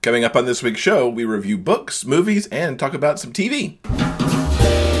Coming up on this week's show, we review books, movies, and talk about some TV.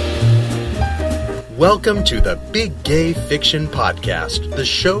 Welcome to the Big Gay Fiction Podcast, the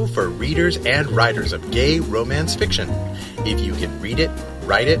show for readers and writers of gay romance fiction. If you can read it,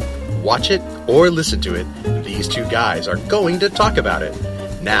 write it, watch it, or listen to it, these two guys are going to talk about it.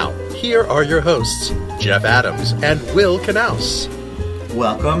 Now, here are your hosts, Jeff Adams and Will Knaus.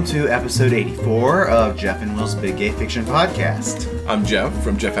 Welcome to episode 84 of Jeff and Will's Big Gay Fiction Podcast. I'm Jeff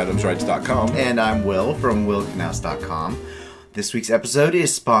from JeffAdamsWrites.com. And I'm Will from WillKnaus.com. This week's episode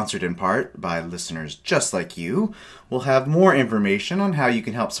is sponsored in part by listeners just like you. We'll have more information on how you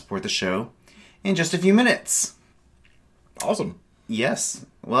can help support the show in just a few minutes. Awesome. Yes.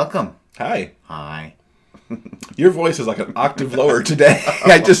 Welcome. Hi. Hi. Your voice is like an octave lower today.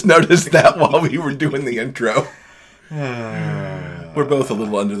 I just noticed that while we were doing the intro. We're both a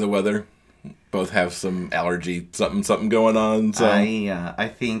little under the weather. Both have some allergy, something going on. So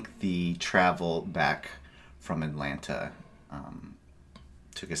I think the travel back from Atlanta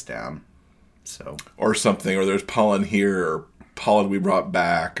took us down. So or something, or there's pollen here, or pollen we brought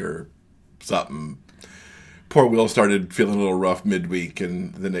back, or something. Poor Will started feeling a little rough midweek,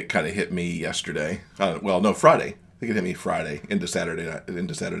 and then it kind of hit me yesterday. Friday. I think it hit me Friday into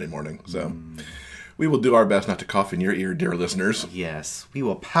Saturday morning. So. We will do our best not to cough in your ear, dear listeners. Yes, we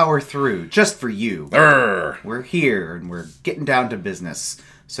will power through just for you. We're here and we're getting down to business.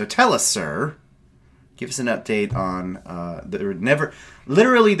 So tell us, sir, give us an update on the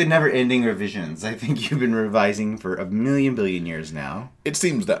never-ending revisions. I think you've been revising for a billion years now. It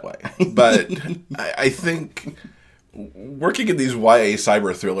seems that way. But I think working in these YA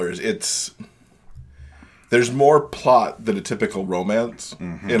cyber thrillers, there's more plot than a typical romance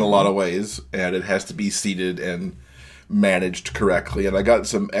in a lot of ways, and it has to be seated and managed correctly. And I got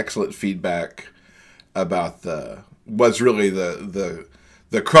some excellent feedback about what's really the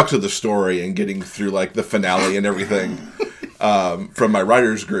crux of the story and getting through like the finale and everything from my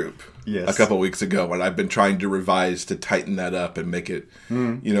writers group a couple weeks ago, and I've been trying to revise to tighten that up and make it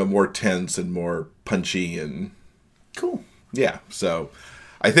more tense and more punchy and cool. Yeah, so.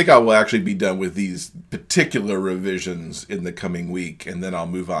 I think I will actually be done with these particular revisions in the coming week, and then I'll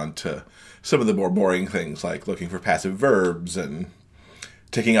move on to some of the more boring things, like looking for passive verbs and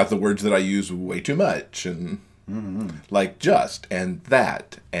taking out the words that I use way too much, and like just and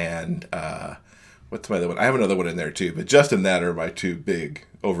that, and what's my other one? I have another one in there too, but just and that are my two big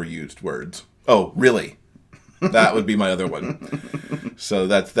overused words. Oh, really? That would be my other one. So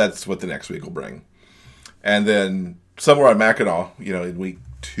that's what the next week will bring. And then somewhere on Mackinac, in week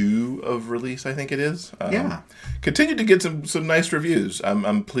 2 of release, I think it is. Continue to get some nice reviews.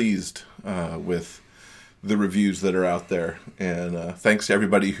 I'm pleased with the reviews that are out there, and thanks to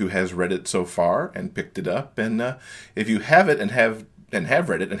everybody who has read it so far and picked it up. And if you have it and have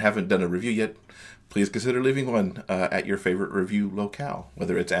read it and haven't done a review yet, please consider leaving one at your favorite review locale,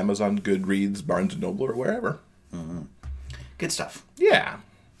 whether it's Amazon, Goodreads, Barnes & Noble, or wherever. Good stuff. Yeah.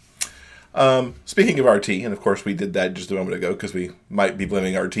 Speaking of RT, and of course we did that just a moment ago because we might be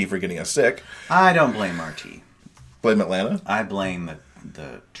blaming RT for getting us sick. I don't blame RT. Blame Atlanta? I blame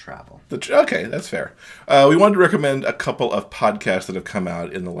the travel. Okay, that's fair. We wanted to recommend a couple of podcasts that have come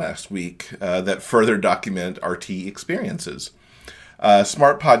out in the last week that further document RT experiences.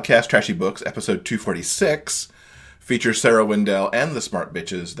 Smart Podcast Trashy Books, episode 246, features Sarah Wendell and the Smart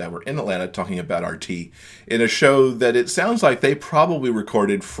Bitches that were in Atlanta talking about RT in a show that it sounds like they probably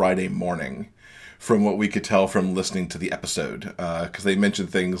recorded Friday morning, from what we could tell from listening to the episode. Because they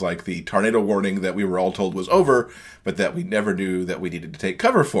mentioned things like the tornado warning that we were all told was over, but that we never knew that we needed to take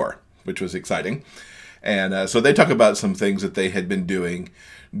cover for, which was exciting. And so they talk about some things that they had been doing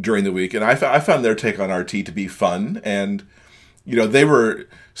during the week. And I found their take on RT to be fun. And they were,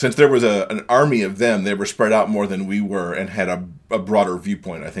 since there was an army of them, they were spread out more than we were and had a broader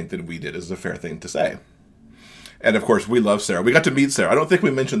viewpoint, I think, than we did, is a fair thing to say. And, of course, we love Sarah. We got to meet Sarah. I don't think we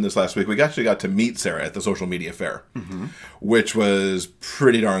mentioned this last week. We actually got to meet Sarah at the social media fair, which was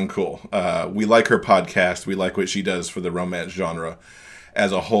pretty darn cool. We like her podcast. We like what she does for the romance genre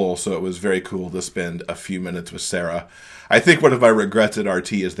as a whole, so it was very cool to spend a few minutes with Sarah. I think one of my regrets at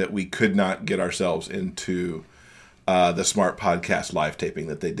RT is that we could not get ourselves into the Smart Podcast live taping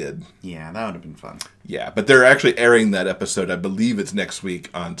that they did. Yeah, that would have been fun. Yeah, but they're actually airing that episode. I believe it's next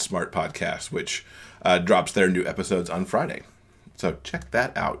week on Smart Podcast, which drops their new episodes on Friday. So check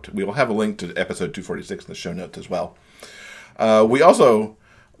that out. We will have a link to episode 246 in the show notes as well. We also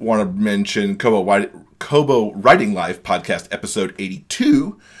want to mention Kobo Writing Life podcast episode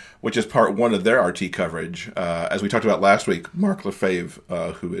 82, which is part 1 of their RT coverage. As we talked about last week, Mark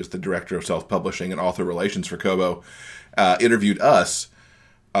Lefebvre, who is the director of self-publishing and author relations for Kobo, interviewed us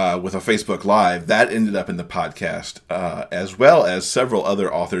with a Facebook Live. That ended up in the podcast, as well as several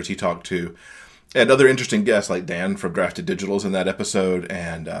other authors he talked to, and other interesting guests like Dan from Drafted Digitals in that episode,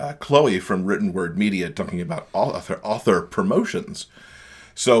 and Chloe from Written Word Media talking about author promotions.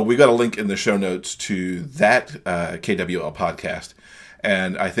 So we got a link in the show notes to that KWL podcast,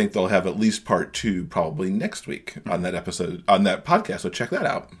 and I think they'll have at least part 2 probably next week on that episode, on that podcast, so check that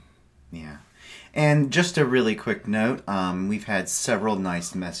out. Yeah. And just a really quick note, we've had several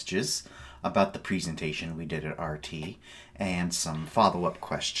nice messages about the presentation we did at RT and some follow-up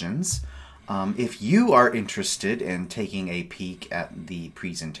questions. If you are interested in taking a peek at the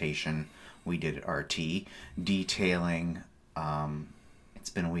presentation we did at RT, detailing, it's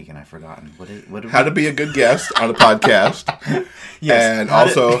been a week and I've forgotten. How to be a good guest on a podcast. Yes, and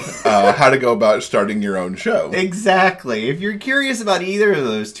also how to go about starting your own show. Exactly. If you're curious about either of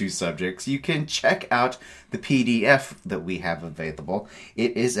those 2 subjects, you can check out the PDF that we have available.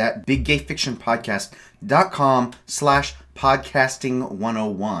 It is at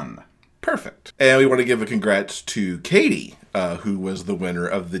biggayfictionpodcast.com/podcasting101. Perfect. And we want to give a congrats to Katie, who was the winner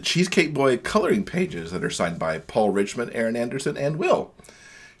of the Cheesecake Boy coloring pages that are signed by Paul Richmond, Aaron Anderson, and Will.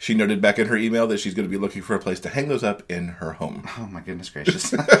 She noted back in her email that she's going to be looking for a place to hang those up in her home. Oh my goodness gracious.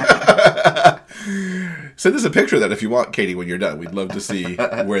 Send us a picture of that if you want, Katie, when you're done. We'd love to see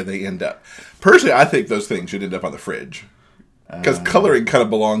where they end up. Personally, I think those things should end up on the fridge. Because coloring kind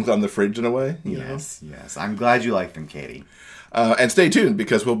of belongs on the fridge in a way. Yes. I'm glad you like them, Katie. And stay tuned,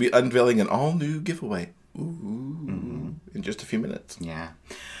 because we'll be unveiling an all-new giveaway in just a few minutes. Yeah.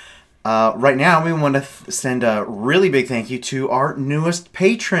 Right now, we want to send a really big thank you to our newest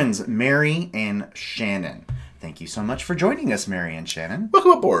patrons, Mary and Shannon. Thank you so much for joining us, Mary and Shannon.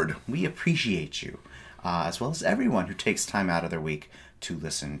 Welcome aboard. We appreciate you, as well as everyone who takes time out of their week to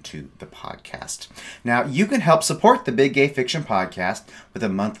listen to the podcast. Now, you can help support the Big Gay Fiction Podcast with a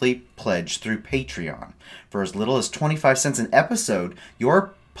monthly pledge through Patreon. For as little as 25 cents an episode,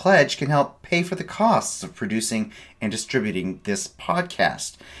 your pledge can help pay for the costs of producing and distributing this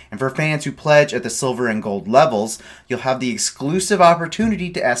podcast. And for fans who pledge at the silver and gold levels, you'll have the exclusive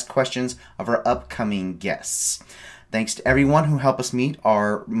opportunity to ask questions of our upcoming guests. Thanks to everyone who helped us meet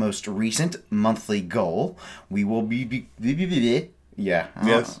our most recent monthly goal. We will be... Yeah.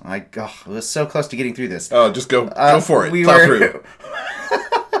 Yes. I was so close to getting through this. Oh, just go for it. Plow through.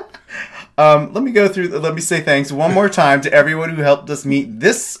 Let me say thanks one more time to everyone who helped us meet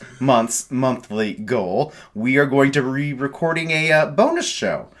this month's monthly goal. We are going to be recording a bonus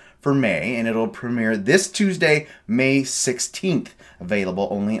show for May, and it'll premiere this Tuesday, May 16th, available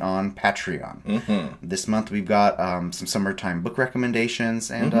only on Patreon. Mm-hmm. This month we've got some summertime book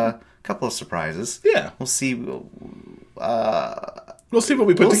recommendations and a couple of surprises. Yeah. We'll see. We'll see what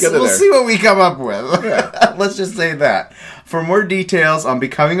we put together We'll there. see what we come up with. Yeah. Let's just say that. For more details on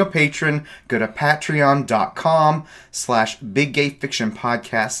becoming a patron, go to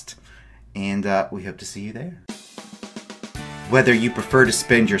patreon.com/biggayfictionpodcast, and we hope to see you there. Whether you prefer to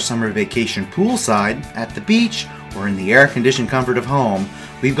spend your summer vacation poolside, at the beach, or in the air-conditioned comfort of home,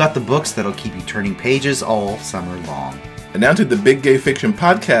 we've got the books that'll keep you turning pages all summer long. Announcing the Big Gay Fiction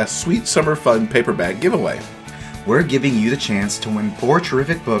Podcast Sweet Summer Fun paperback giveaway. We're giving you the chance to win 4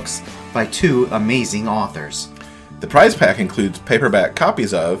 terrific books by 2 amazing authors. The prize pack includes paperback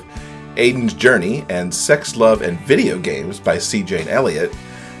copies of Aiden's Journey and Sex, Love, and Video Games by C. Jane Elliott,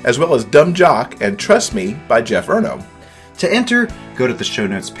 as well as Dumb Jock and Trust Me by Jeff Erno. To enter, go to the show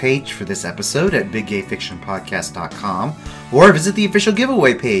notes page for this episode at biggayfictionpodcast.com or visit the official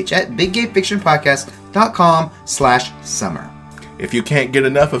giveaway page at biggayfictionpodcast.com/summer. If you can't get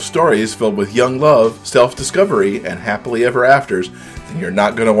enough of stories filled with young love, self-discovery, and happily ever afters, then you're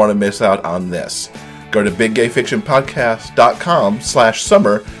not going to want to miss out on this. Go to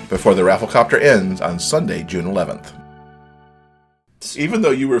biggayfictionpodcast.com/summer before the Rafflecopter ends on Sunday, June 11th. Even though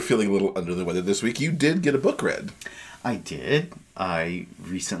you were feeling a little under the weather this week, you did get a book read. I did. I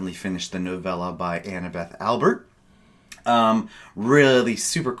recently finished the novella by Annabeth Albert. Really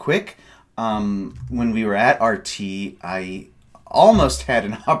super quick. When we were at RT, I almost had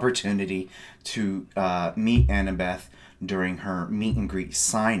an opportunity to meet Annabeth during her meet and greet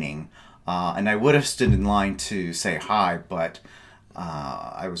signing. And I would have stood in line to say hi, but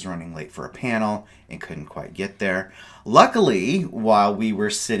I was running late for a panel and couldn't quite get there. Luckily, while we were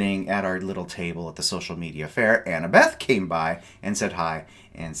sitting at our little table at the social media fair, Annabeth came by and said hi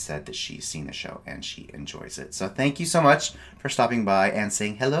and said that she's seen the show and she enjoys it. So thank you so much for stopping by and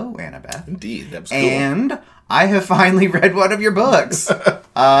saying hello, Annabeth. Indeed, that was cool. And I have finally read one of your books.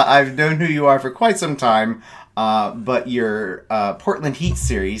 I've known who you are for quite some time, but your Portland Heat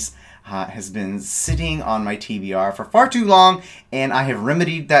series has been sitting on my TBR for far too long, and I have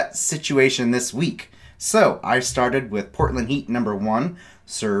remedied that situation this week. So, I started with Portland Heat #1,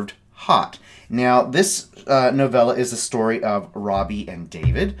 Served Hot. Now, this novella is the story of Robbie and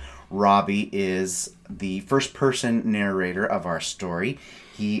David. Robbie is the first-person narrator of our story.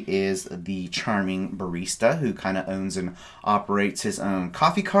 He is the charming barista who kind of owns and operates his own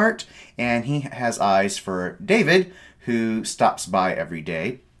coffee cart, and he has eyes for David, who stops by every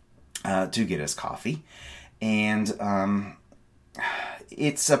day to get his coffee. And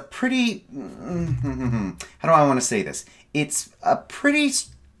it's a pretty... how do I want to say this? It's a pretty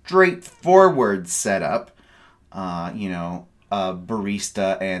straightforward setup. A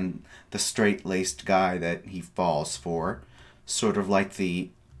barista and the straight-laced guy that he falls for. Sort of like the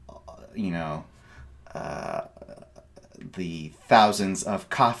thousands of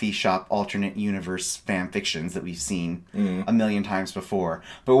coffee shop alternate universe fan fictions that we've seen a million times before.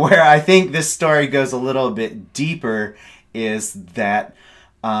 But where I think this story goes a little bit deeper is that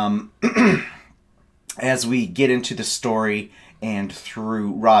as we get into the story and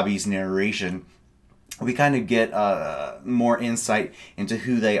through Robbie's narration, we kind of get more insight into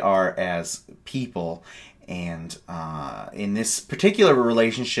who they are as people. And in this particular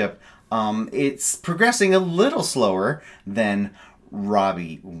relationship, it's progressing a little slower than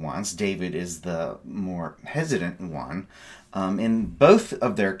Robbie wants. David is the more hesitant one. In both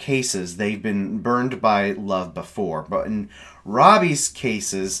of their cases, they've been burned by love before. But in Robbie's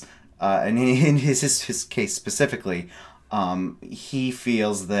cases, and in his case specifically, he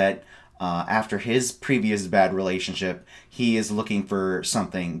feels that after his previous bad relationship, he is looking for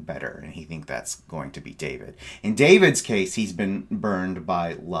something better, and he thinks that's going to be David. In David's case, he's been burned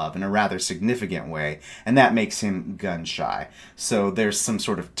by love in a rather significant way, and that makes him gun-shy. So there's some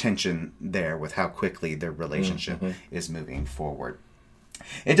sort of tension there with how quickly their relationship is moving forward.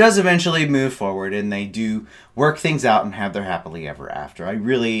 It does eventually move forward, and they do work things out and have their happily ever after. I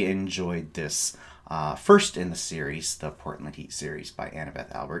really enjoyed this first in the series, the Portland Heat series by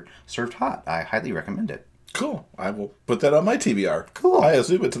Annabeth Albert, Served Hot. I highly recommend it. Cool. I will put that on my TBR. Cool. I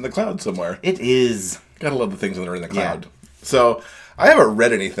assume it's in the cloud somewhere. It is. Gotta love the things that are in the cloud. Yeah. So, I haven't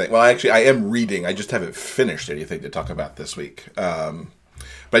read anything. Well, actually, I am reading. I just haven't finished anything to talk about this week.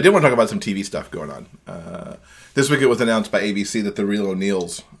 But I did want to talk about some TV stuff going on. This week it was announced by ABC that The Real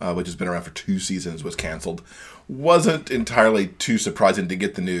O'Neills, which has been around for 2 seasons, was canceled. Wasn't entirely too surprising to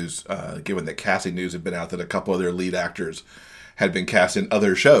get the news, given that casting news had been out that a couple of their lead actors had been cast in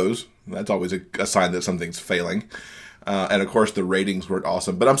other shows. That's always a sign that something's failing. And of course, the ratings weren't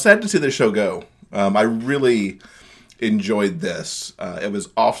awesome. But I'm sad to see the show go. I really enjoyed this. It was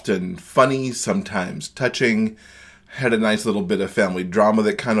often funny, sometimes touching. Had a nice little bit of family drama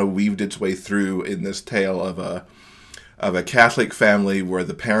that kind of weaved its way through in this tale of a Catholic family where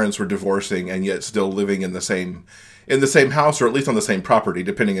the parents were divorcing and yet still living in the same house, or at least on the same property,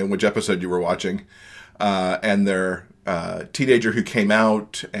 depending on which episode you were watching. And their teenager who came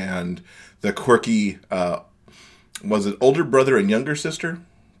out, and the quirky was it older brother and younger sister?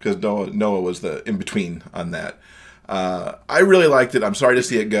 Because Noah was the in between on that. I really liked it. I'm sorry to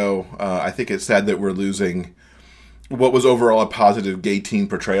see it go. I think it's sad that we're losing what was overall a positive gay teen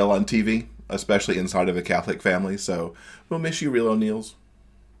portrayal on TV, especially inside of a Catholic family. So we'll miss you, Real O'Neills.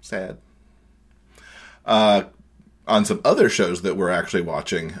 Sad. On some other shows that we're actually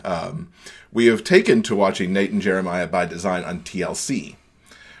watching, we have taken to watching Nate and Jeremiah by Design on TLC,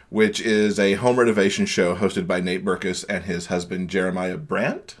 which is a home renovation show hosted by Nate Berkus and his husband Jeremiah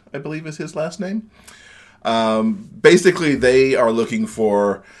Brandt, I believe is his last name. Basically, they are looking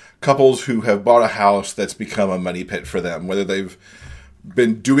for couples who have bought a house that's become a money pit for them, whether they've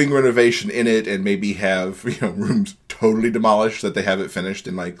been doing renovation in it and maybe have rooms totally demolished that they haven't finished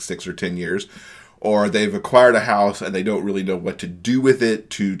in like 6 or 10 years, or they've acquired a house and they don't really know what to do with it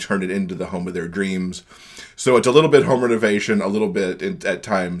to turn it into the home of their dreams. So it's a little bit home renovation, a little bit at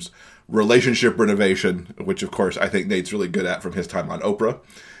times relationship renovation, which of course I think Nate's really good at from his time on Oprah.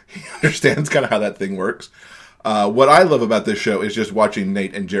 He understands kind of how that thing works. What I love about this show is just watching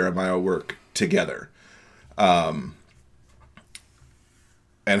Nate and Jeremiah work together. And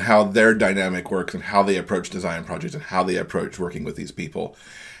how their dynamic works and how they approach design projects and how they approach working with these people.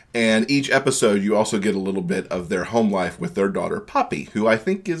 And each episode, you also get a little bit of their home life with their daughter, Poppy, who I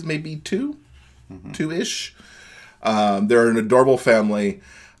think is maybe 2-ish. They're an adorable family.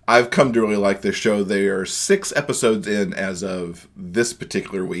 I've come to really like this show. They are 6 episodes in as of this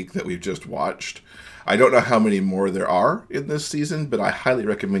particular week that we've just watched. I don't know how many more there are in this season, but I highly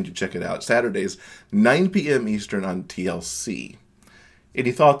recommend you check it out. Saturdays, 9 p.m. Eastern on TLC.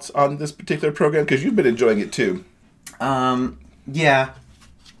 Any thoughts on this particular program? Because you've been enjoying it too. Yeah.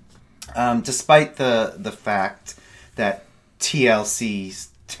 Despite the fact that TLC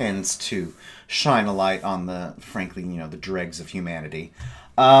tends to shine a light on the, frankly, the dregs of humanity.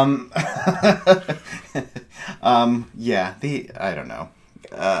 I don't know.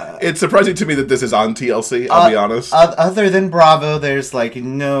 It's surprising to me that this is on TLC, I'll be honest. Other than Bravo, there's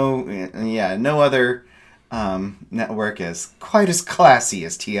no other network is quite as classy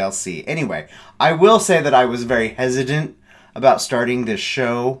as TLC. Anyway, I will say that I was very hesitant about starting this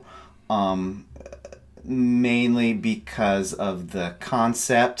show, mainly because of the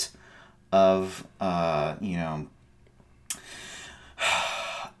concept of, a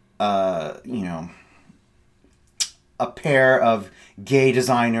pair of gay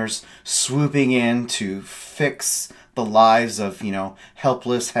designers swooping in to fix the lives of,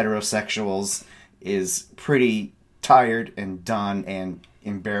 helpless heterosexuals is pretty tired and done and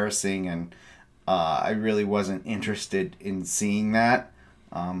embarrassing, and I really wasn't interested in seeing that.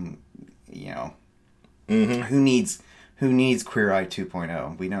 Mm-hmm. Who needs Queer Eye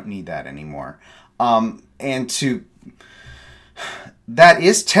 2.0? We don't need that anymore. That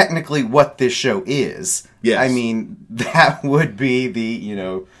is technically what this show is. Yes. I mean, that would be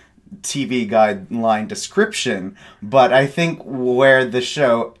the, TV guideline description, but I think where the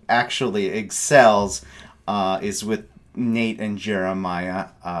show actually excels is with Nate and Jeremiah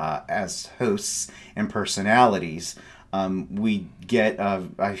as hosts and personalities. We get,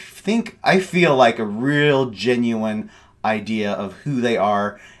 I feel like a real genuine idea of who they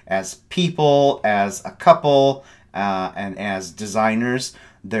are as people, as a couple, and as designers.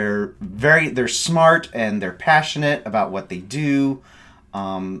 They're smart and they're passionate about what they do.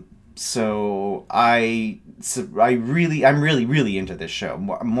 So I'm really into this show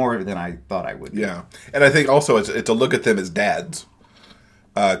more than I thought I would be. Yeah, and I think also it's a look at them as dads,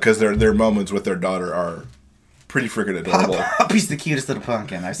 because their moments with their daughter are pretty freaking adorable. Poppy's the cutest little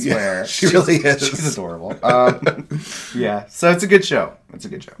pumpkin, I swear. Yeah, she really is. She's adorable. Yeah, so it's a good show.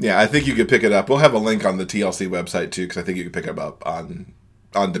 Yeah, I think you could pick it up. We'll have a link on the TLC website too, because I think you can pick it up on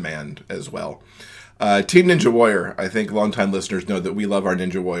demand as well. Team Ninja Warrior. I think longtime listeners know that we love our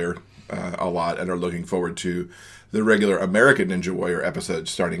Ninja Warrior a lot and are looking forward to the regular American Ninja Warrior episode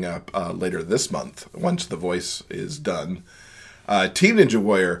starting up later this month once The Voice is done. Team Ninja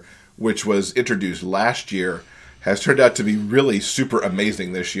Warrior, which was introduced last year, has turned out to be really super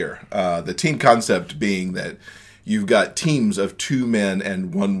amazing this year. The team concept being that you've got teams of 2 men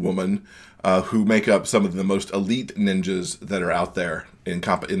and 1 woman who make up some of the most elite ninjas that are out there in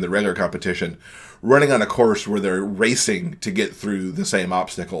the regular competition, running on a course where they're racing to get through the same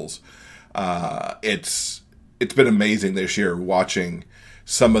obstacles. It's been amazing this year watching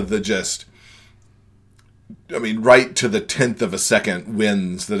some of the right to the 10th of a second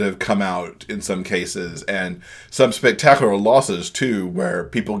wins that have come out in some cases, and some spectacular losses too, where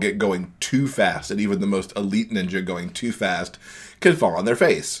people get going too fast, and even the most elite ninja going too fast can fall on their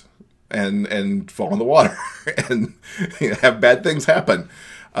face and fall in the water and have bad things happen.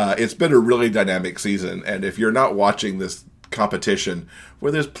 It's been a really dynamic season, and if you're not watching this competition,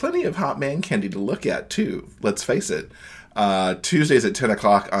 where there's plenty of hot man candy to look at too, let's face it, Tuesdays at 10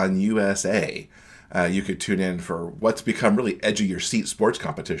 o'clock on USA, you could tune in for what's become really edge of your seat sports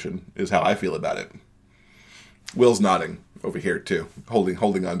competition, is how I feel about it. Will's nodding over here too,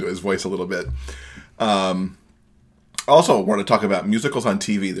 holding on to his voice a little bit. Also, I want to talk about musicals on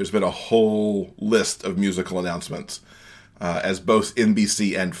TV. There's been a whole list of musical announcements, as both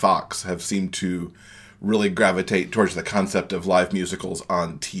NBC and Fox have seemed to really gravitate towards the concept of live musicals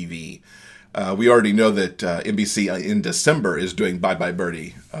on TV. We already know that NBC in December is doing Bye Bye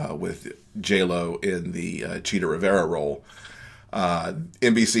Birdie with J-Lo in the Cheetah Rivera role.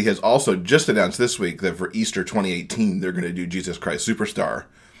 NBC has also just announced this week that for Easter 2018, they're going to do Jesus Christ Superstar.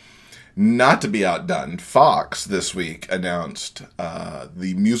 Not to be outdone, Fox this week announced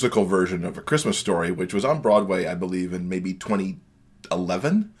the musical version of A Christmas Story, which was on Broadway, I believe, in maybe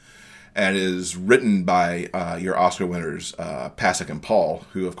 2011, and is written by your Oscar winners, Pasek and Paul,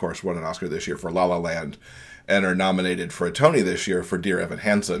 who, of course, won an Oscar this year for La La Land, and are nominated for a Tony this year for Dear Evan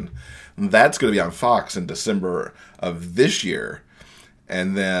Hansen. That's going to be on Fox in December of this year.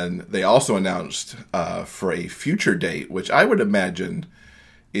 And then they also announced for a future date, which I would imagine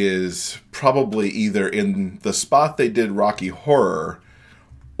is probably either in the spot they did Rocky Horror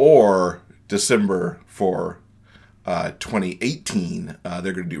or December for 2018,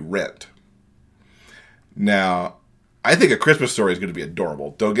 they're going to do Rent. Now, I think A Christmas Story is going to be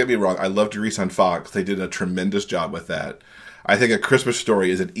adorable. Don't get me wrong. I love Therese on Fox. They did a tremendous job with that. I think A Christmas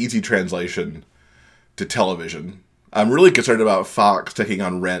Story is an easy translation to television. I'm really concerned about Fox taking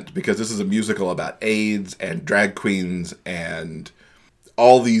on Rent because this is a musical about AIDS and drag queens and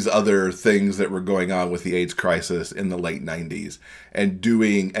all these other things that were going on with the AIDS crisis in the late 90s and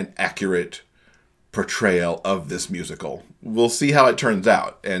doing an accurate portrayal of this musical. We'll see how it turns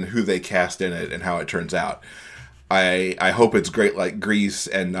out and who they cast in it and how it turns out. I hope it's great like Grease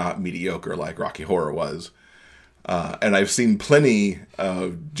and not mediocre like Rocky Horror was. And I've seen plenty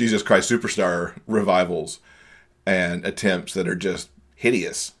of Jesus Christ Superstar revivals and attempts that are just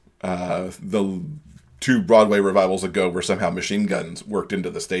hideous. The 2 Broadway revivals ago where somehow machine guns worked into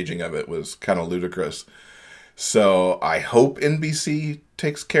the staging of it was kind of ludicrous. So I hope NBC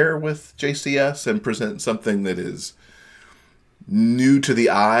takes care with JCS and presents something that is new to the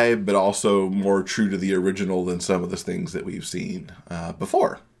eye, but also more true to the original than some of the things that we've seen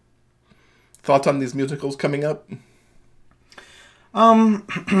before. Thoughts on these musicals coming up? No.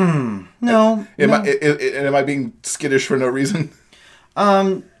 Am I being skittish for no reason?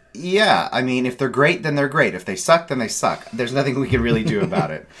 Yeah, I mean, if they're great, then they're great. If they suck, then they suck. There's nothing we can really do about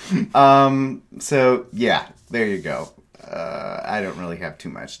it. So, yeah, there you go. I don't really have too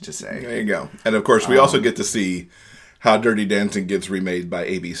much to say. There you go. And, of course, we also get to see how Dirty Dancing gets remade by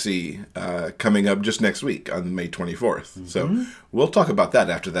ABC coming up just next week on May 24th. Mm-hmm. So we'll talk about that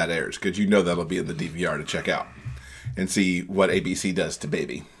after that airs, because you know that'll be in the DVR to check out and see what ABC does to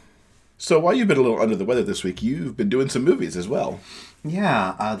Baby. So while you've been a little under the weather this week, you've been doing some movies as well.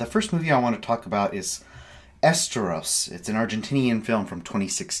 Yeah, the first movie I want to talk about is Esteros. It's an Argentinian film from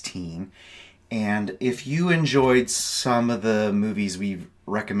 2016. And if you enjoyed some of the movies we've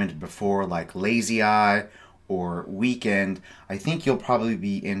recommended before, like Lazy Eye or Weekend, I think you'll probably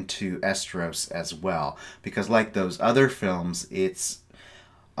be into Esteros as well. Because like those other films, it's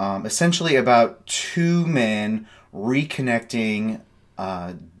essentially about 2 men reconnecting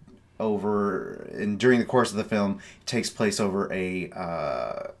during the course of the film. It takes place over a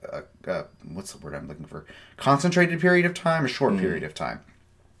what's the word I'm looking for? Concentrated period of time or short period of time.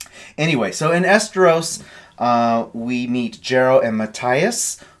 Anyway, so in Esteros, we meet Jero and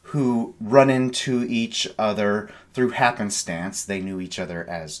Matthias, who run into each other through happenstance. They knew each other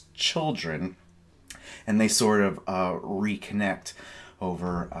as children, and they sort of reconnect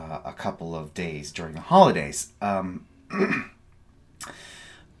over a couple of days during the holidays.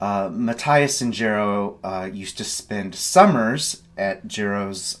 Matthias and Jero used to spend summers at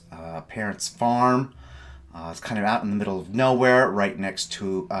Jero's parents' farm. It's kind of out in the middle of nowhere, right next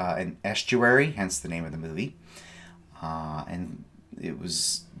to an estuary, hence the name of the movie. And it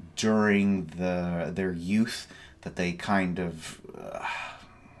was during their youth that they kind of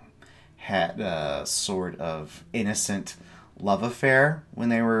had a sort of innocent love affair when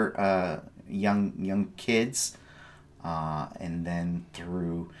they were young kids. And then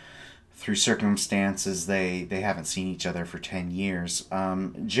through circumstances, they haven't seen each other for 10 years.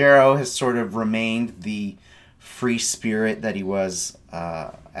 Jero has sort of remained the free spirit that he was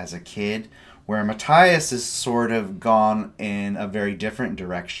as a kid, where Matthias has sort of gone in a very different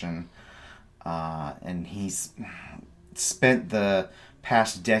direction. And he's spent the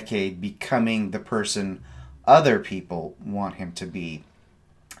past decade becoming the person other people want him to be.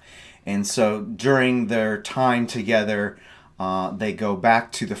 And so during their time together, they go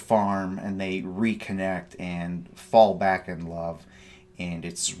back to the farm and they reconnect and fall back in love. And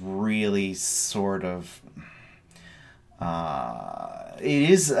it's really sort of... it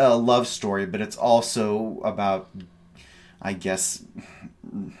is a love story, but it's also about, I guess,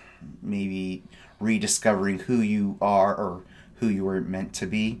 maybe rediscovering who you are or who you were meant to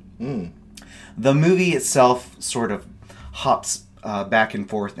be. The movie itself sort of hops back and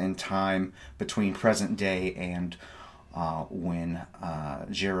forth in time between present day and when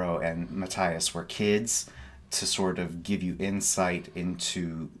Jero and Matthias were kids, to sort of give you insight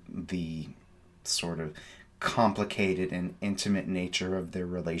into the sort of complicated and intimate nature of their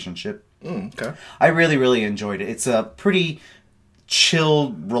relationship. Okay. I really, really enjoyed it. It's a pretty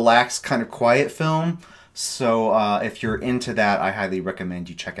chilled, relaxed, kind of quiet film. So if you're into that, I highly recommend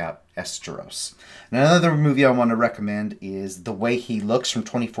you check out Esteros. Another movie I want to recommend is The Way He Looks from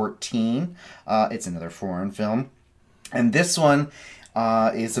 2014. It's another foreign film. And this one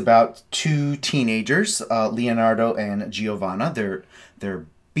is about 2 teenagers, Leonardo and Giovanna. They're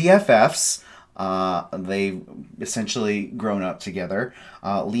BFFs. They've essentially grown up together.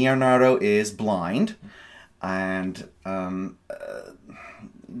 Leonardo is blind, and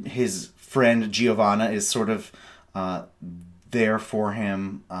his friend Giovanna is sort of there for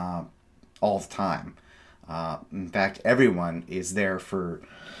him all the time. In fact, everyone is there for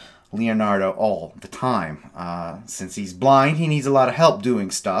Leonardo all the time. Since he's blind, he needs a lot of help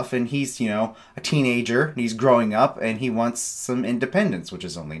doing stuff, and he's, a teenager, and he's growing up, and he wants some independence, which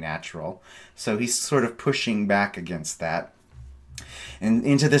is only natural. So he's sort of pushing back against that. And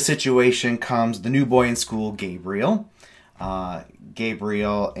into this situation comes the new boy in school, Gabriel.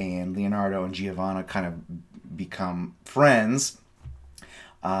 Gabriel and Leonardo and Giovanna kind of become friends.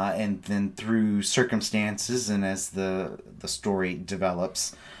 And then through circumstances and as the story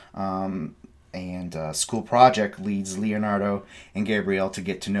develops, and a school project leads Leonardo and Gabriel to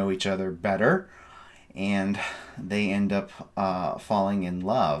get to know each other better. And they end up falling in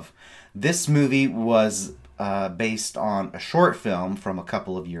love. This movie was based on a short film from a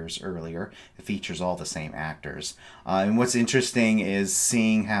couple of years earlier. It features all the same actors. And what's interesting is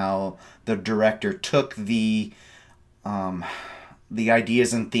seeing how the director took the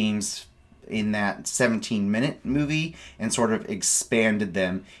ideas and themes in that 17-minute movie and sort of expanded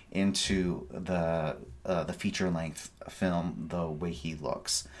them into the feature-length film, The Way He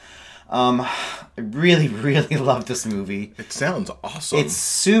Looks. I really, really love this movie. It sounds awesome.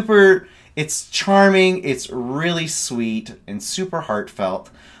 It's charming, it's really sweet, and super heartfelt.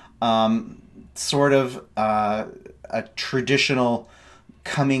 Sort of a traditional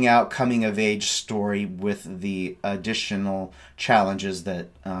coming of age story with the additional challenges that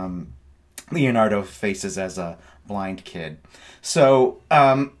Leonardo faces as a blind kid. So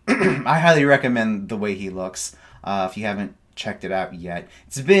I highly recommend The Way He Looks if you haven't checked it out yet.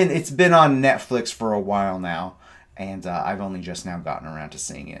 It's been on Netflix for a while now, and I've only just now gotten around to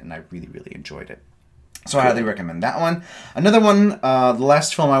seeing it, and I really, really enjoyed it. So I highly recommend that one. Another one, the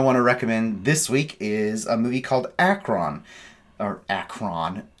last film I want to recommend this week is a movie called Akron, as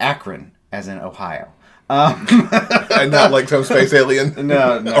in Ohio. And not like some space alien?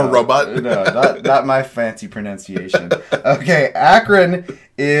 No. Or robot? No, not my fancy pronunciation. Okay, Akron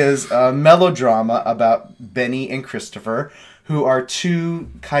is a melodrama about Benny and Christopher, who are two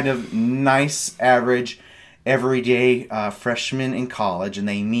kind of nice, average, everyday freshmen in college, and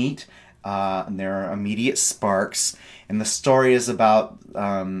they meet, and there are immediate sparks, and the story is about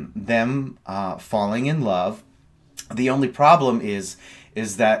them falling in love. The only problem is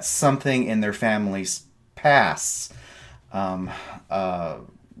that something in their family's past,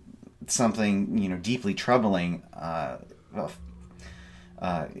 something deeply troubling,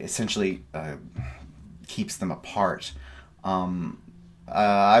 essentially keeps them apart. I'm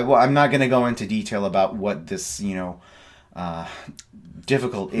not going to go into detail about what this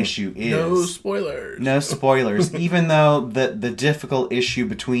difficult issue is. No spoilers. Even though the difficult issue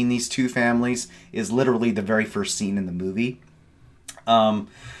between these two families is literally the very first scene in the movie.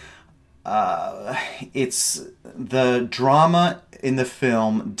 It's the drama in the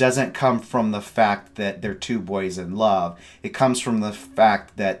film doesn't come from the fact that they're two boys in love. It comes from the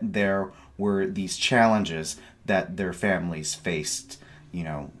fact that there were these challenges that their families faced,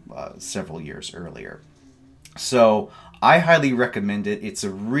 several years earlier. So I highly recommend it. It's a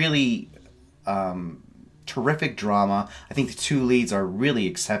really terrific drama. I think the two leads are really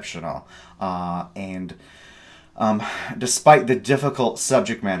exceptional. And despite the difficult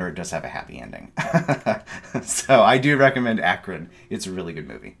subject matter, it does have a happy ending. So I do recommend Akron. It's a really good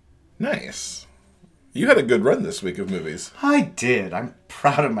movie. Nice. You had a good run this week of movies. I did. I'm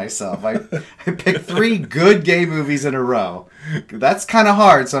proud of myself. I picked 3 good gay movies in a row. That's kind of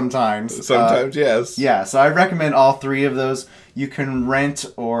hard sometimes. Sometimes, yes. Yeah, so I recommend all 3 of those. You can rent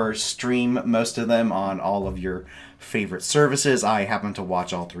or stream most of them on all of your favorite services. I happen to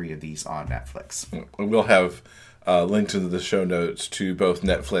watch all 3 of these on Netflix. We'll have links in the show notes to both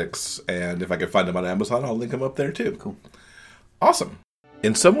Netflix, and if I can find them on Amazon, I'll link them up there too. Cool. Awesome.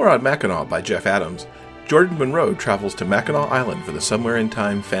 In Somewhere on Mackinac by Jeff Adams, Jordan Monroe travels to Mackinac Island for the Somewhere in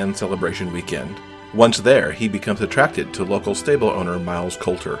Time fan celebration weekend. Once there, he becomes attracted to local stable owner Miles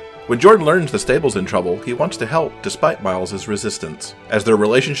Coulter. When Jordan learns the stable's in trouble, he wants to help despite Miles' resistance. As their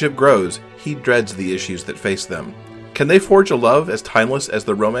relationship grows, he dreads the issues that face them. Can they forge a love as timeless as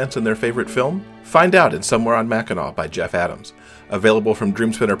the romance in their favorite film? Find out in Somewhere on Mackinac by Jeff Adams. Available from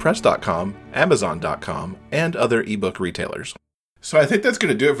DreamSpinnerPress.com, Amazon.com, and other ebook retailers. So I think that's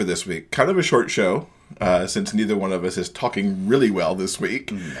going to do it for this week. Kind of a short show, since neither one of us is talking really well this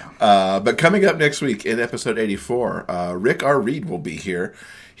week. No. But coming up next week in episode 84, Rick R. Reed will be here.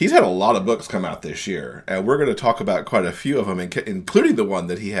 He's had a lot of books come out this year, and we're going to talk about quite a few of them, including the one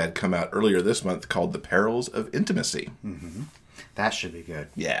that he had come out earlier this month called The Perils of Intimacy. Mm-hmm. That should be good.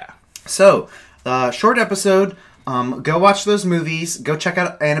 Yeah. So, short episode. Go watch those movies. Go check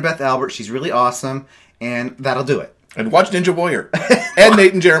out Annabeth Albert. She's really awesome, and that'll do it. And watch Ninja Warrior. And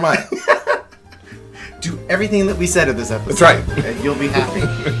Nate and Jeremiah. Do everything that we said in this episode. That's right. And you'll be happy.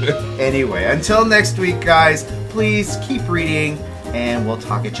 Anyway, until next week, guys, please keep reading, and we'll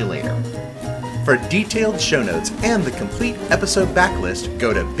talk at you later. For detailed show notes and the complete episode backlist,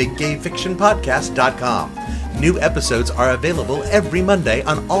 go to BigGayFictionPodcast.com. New episodes are available every Monday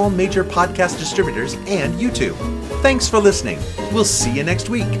on all major podcast distributors and YouTube. Thanks for listening. We'll see you next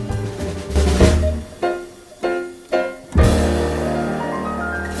week.